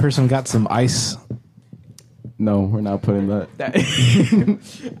say that person got some ice. No, we're not putting that.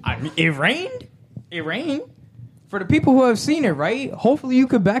 I mean, it rained. It rained. For the people who have seen it, right? Hopefully you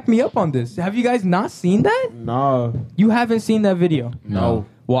could back me up on this. Have you guys not seen that? No. You haven't seen that video? No.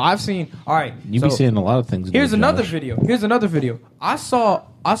 Well, I've seen. All right. You be seeing a lot of things. Here's though, another Josh. video. Here's another video. I saw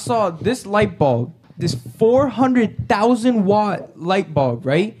this light bulb, this 400,000 watt light bulb,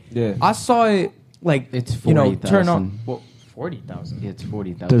 right? Yeah. I saw it like It's turn 40,000. on. Well, 40,000. It's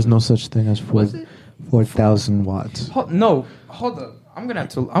 40,000. There's no such thing as 4,000 watts. No, hold up. I'm gonna.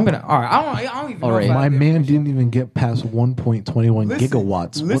 All right. I don't even. All know right. if I My have the man information. didn't even get past 1.21 Listen,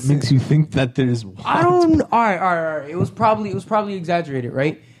 gigawatts. What listen. makes you think that there's watts? I don't. All right. It was probably exaggerated,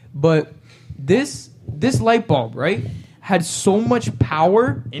 right? But this light bulb, right, had so much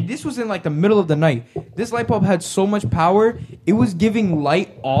power, and this was in like the middle of the night. This light bulb had so much power, it was giving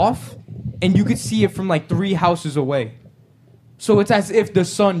light off, and you could see it from like 3 houses away. So it's as if the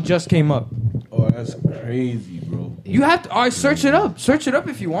sun just came up. Oh, that's crazy, bro. You have to. All right, search it up. Search it up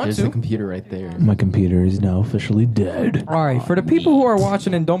if you want There's to. the computer right there. My computer is now officially dead. All right, for the people who are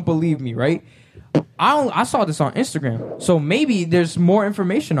watching and don't believe me, right? I saw this on Instagram, so maybe there's more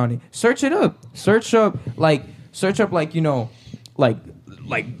information on it. Search it up. Search up like you know, like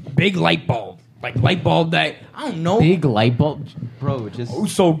big light bulb, like light bulb that I don't know. Big light bulb, bro. Just Oh,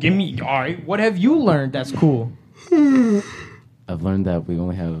 so give me. All right, what have you learned that's cool? I've learned that we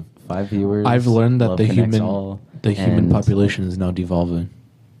only have 5 viewers. I've learned that Love the connects human- all. The human And population is now devolving.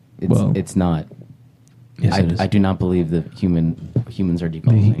 It's not. Yes, it is. I do not believe that humans are The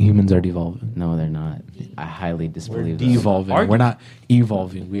devolving. humans are devolving. No, they're not. I highly disbelieve that. Devolving. We're not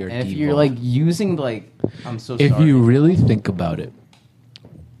evolving. We are And if devolving. you're like using like, I'm so if sorry. you really think about it,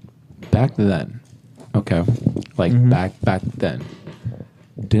 back then, okay, like back then,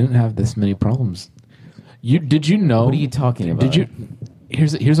 didn't have this many problems. Did you know? What are you talking about? Did you?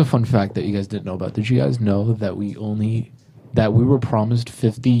 Here's a fun fact that you guys didn't know about. Did you guys know that we were promised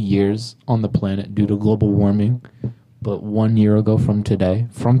 50 years on the planet due to global warming, but 1 year ago from today,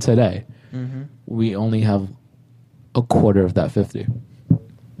 we only have a quarter of that 50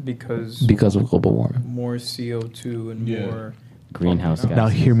 because of global warming. more CO2 and more greenhouse gas? Now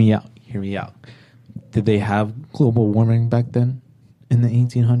hear me out. Did they have global warming back then in the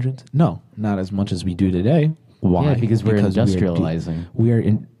 1800s? No, not as much as we do today. Why? Yeah, because we're industrializing.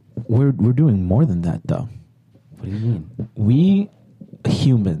 We're doing more than that though. What do you mean? We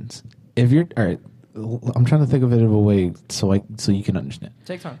humans, if you're all right, I'm trying to think of it in a way so you can understand.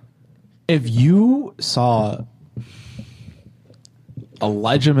 Take time. If you saw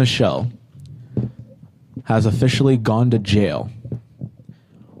Elijah Michelle has officially gone to jail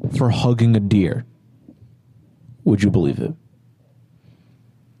for hugging a deer, would you believe it?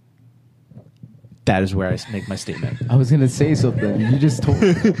 That is where I make my statement. I was gonna say something. You just told.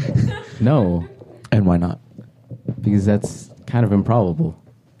 No, And why not? because that's kind of improbable.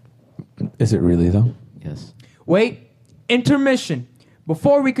 Is it really though? Yes. Wait, intermission.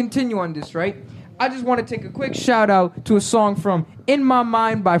 Before we continue on this, right? I just want to take a quick shout out to a song from In My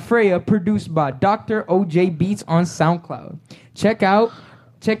Mind by Freya, produced by Dr. OJ Beats on SoundCloud. Check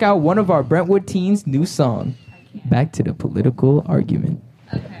out one of our Brentwood teens' new song. Back to the political argument.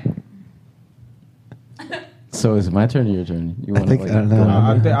 Okay. So is it my turn or your turn? You I think- I don't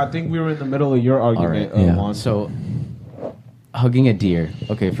know. I think we were in the middle of your All argument. right. Juan. So, hugging a deer.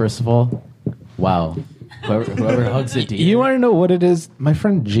 Okay, first of all, wow. Whoever hugs a deer. You want to know what it is? My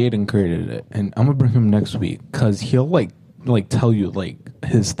friend Jaden created it, and I'm gonna bring him next week because he'll like tell you like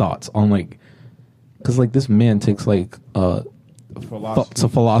his thoughts on like, because like this man takes like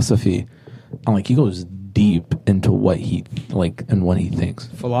philosophy, and like he goes deep into what he like and what he thinks.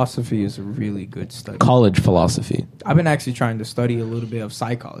 Philosophy is a really good study. College philosophy. I've been actually trying to study a little bit of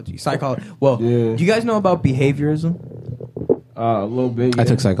psychology. Well, Yeah. do you guys know about behaviorism? A little bit. I yeah.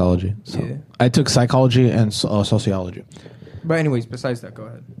 took psychology. So. Yeah. I took psychology and sociology. But anyways, besides that, go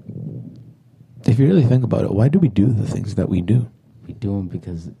ahead. If you really think about it, why do we do the things that we do? We do them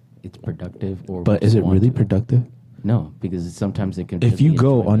because it's productive, or. But we is just it want really to. productive? No, because sometimes it can. If just you be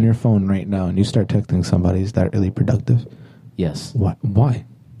go on enjoyment. your phone right now and you start texting somebody, is that really productive? Yes, Why?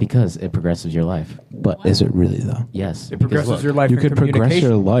 because it progresses your life. But is it really though? Yes, It because progresses look, your life. You in could progress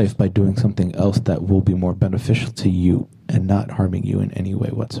your communication. life by doing something else that will be more beneficial to you and not harming you in any way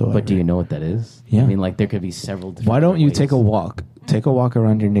whatsoever. But do you know what that is? Yeah. I mean, like there could be several. Different Why don't you ways. take a walk? Take a walk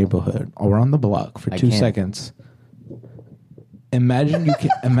around your neighborhood, around the block for I 2 can't. seconds. Imagine you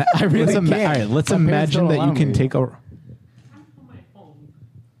can. I really can't. All right, let's My parents imagine don't that you allow can me. take a.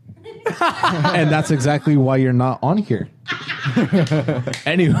 And that's exactly why you're not on here.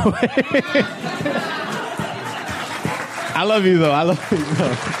 Anyway, I love you though.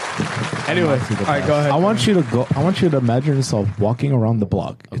 Anyway, All right, go ahead. I want you to imagine yourself walking around the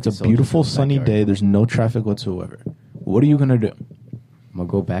block. Okay, It's a so beautiful just sunny backyard. day. There's no traffic whatsoever. What are you gonna do? I'm gonna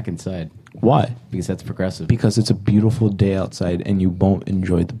go back inside Why? because that's progressive. Because it's a beautiful day outside, and you won't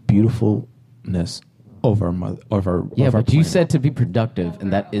enjoy the beautifulness of our mother. Yeah, of our but you planet. said to be productive,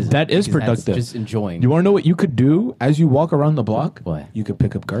 and that is That is because that's productive. Just enjoying. You want to know what you could do as you walk around the block? What? You could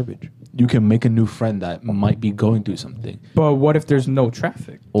pick up garbage. You can make a new friend that might be going through something. But what if there's no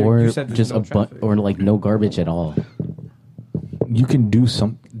traffic? or You said there's just no traffic. or like no garbage at all. You can do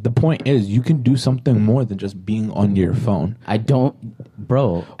some. The point is, you can do something more than just being on your phone. I don't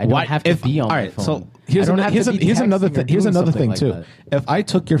have to be on all my right, phone. so here's, I don't have to be here's another texting or thing. Here's doing another something thing like too. that. If I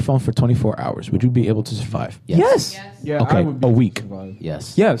took your phone for 24 hours, would you be able to survive? Yes. Yeah, Okay, I would be a week. survived.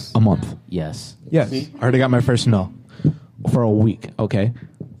 Yes. Yes. A month. Yes. Yes. I already got my first no for a week. Okay.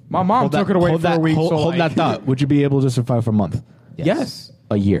 My mom took it away hold for a week. Hold, so hold like- that thought. Would you be able to survive for a month? Yes.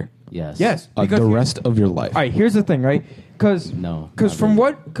 A year? Yes. Yes. The Because rest of your life? all right. Here's the thing, right? Because No, Because not from really.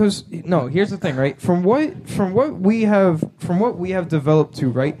 what? Because no. Here's the thing, right? From what we have developed to,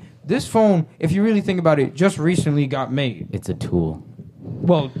 right? This phone, if you really think about it, just recently got made. It's a tool.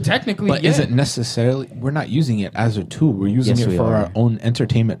 Well, technically, But yeah. is it necessarily? We're not using it as a tool. We're using Yes, it we for are. our own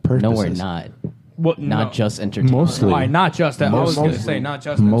entertainment purposes. No, we're not. Well, Not no. just entertainment. Mostly. All right, not just that. I was going to Mostly. say not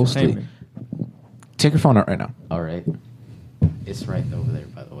just Mostly. entertainment. Take your phone out right now. All right. It's right over there,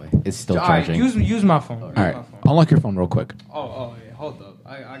 by the way. It's still All right, charging. use my phone. All right. Unlock your phone real quick. Oh, wait, hold up.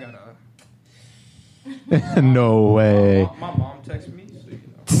 I gotta. No way. My mom texted me. So you know.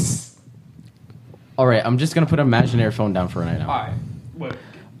 All right, I'm just gonna put an imaginary phone down for right now. All right. What? Is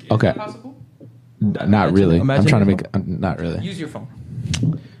Okay. that possible? Not really. I'm Imagine trying to your make. Not really. Use your phone.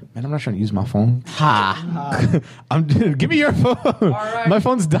 Man, I'm not trying to use my phone. Ha! Give me your phone. right. My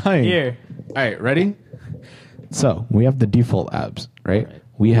phone's dying. Here. All right, ready? So we have the default apps, right?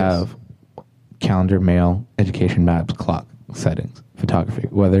 We have calendar, mail, education, maps, clock, settings, photography,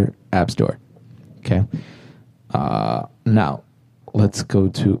 weather, app store. Okay. Now let's go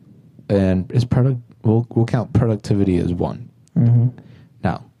to, and is product. We'll count productivity as one.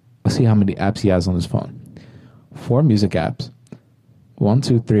 Now let's see how many apps he has on his phone. 4 music apps. 1,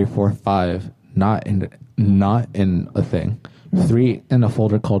 2, 3, 4, 5. Not in a thing. 3 in a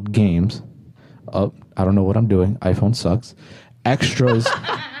folder called games. Oh, I don't know what I'm doing. iPhone sucks. Extras.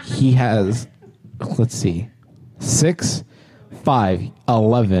 He has. Let's see. 6, 5,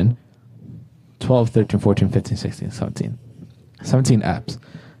 11, 12, 13, 14, 15, 16, 17. 17 apps.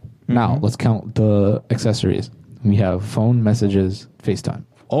 Now, let's count the accessories. We have phone, messages, FaceTime.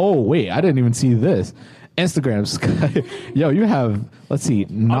 Oh, wait. I didn't even see this. Instagram, Skype. Yo, you have, let's see,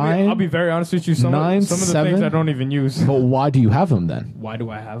 9. I'll be very honest with you. Some of the 7? things I don't even use. But why do you have them then? Why do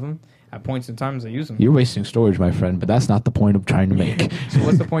I have them? At points in times, I use them. You're wasting storage, my friend, but that's not the point I'm trying to make. So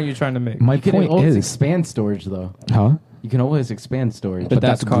what's the point you're trying to make? My You can point always is, expand storage though. huh? You can always expand storage. But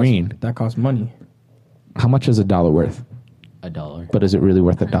that's green. That costs money. How much is $1 worth? $1. But is it really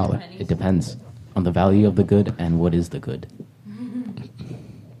worth $1? It depends on the value of the good and what is the good.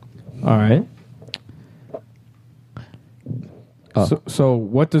 All right. Oh. So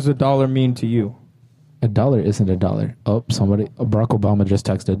what does $1 mean to you? $1 isn't $1. Oh, Barack Obama just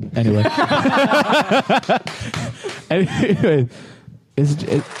texted. Anyway. Anyway.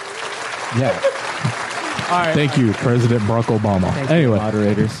 Yeah. All right. Thank you, President Barack Obama. Anyway.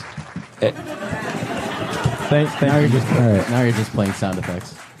 Moderators. Thank Now you. you're just playing sound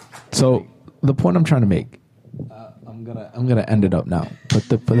effects. So the point I'm trying to make, I'm gonna end it up now. But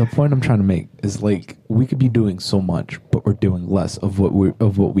the point I'm trying to make is like we could be doing so much, but we're doing less of what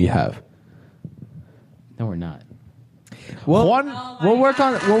we have. No, we're not. We'll work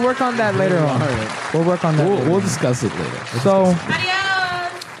on that later on. We'll work on that. We'll discuss it later. Adios.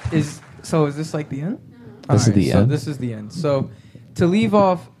 Is this like the end? This is the end? This is the end. So to leave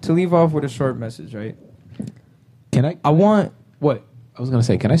off with a short message, right? Can I? I want what? I was gonna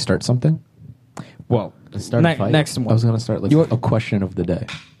say, can I start something? Well, Let's start a fight. next I one. was gonna start like a question of the day.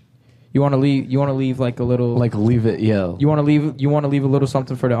 You want to leave like a little Like leave it, yeah. You want to leave a little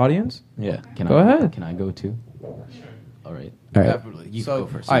something for the audience? Yeah. Go ahead. Can I go too? All right. All right. You go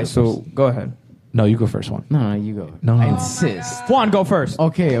first. All right, so go ahead. No, you go first one. No, you go. No. I insist. Juan, go first.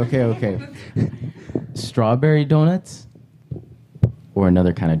 Okay. Strawberry donuts or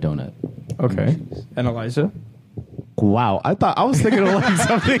another kind of donut? Okay. And Elijah? Wow, I was thinking of like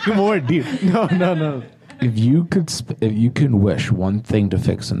something more deep. No. If you could wish one thing to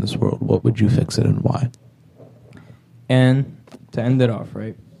fix in this world, what would you fix it and why? And to end it off,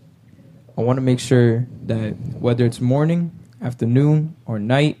 right? I want to make sure that whether it's morning, afternoon, or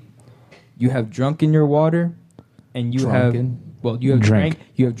night, you have drunk in your water, and you have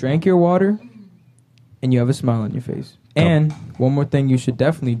drank your water, and you have a smile on your face. And one more thing you should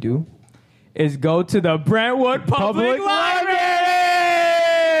definitely do is go to the Brentwood Public Library.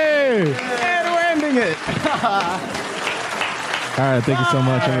 And we're ending it. All right, thank you so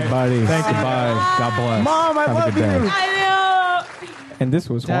much, everybody. Thank you. Bye. God bless. Mom, I Have love a good day. you. And this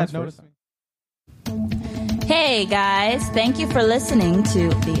was Juan's Dad, first. Hey guys, thank you for listening to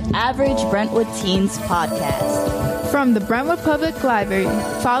the Average Brentwood Teens podcast. From the Brentwood Public Library.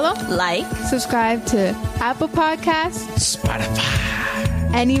 Follow, Like, subscribe to Apple Podcasts,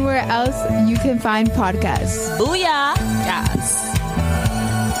 Spotify. anywhere else you can find podcasts. booyah, yes.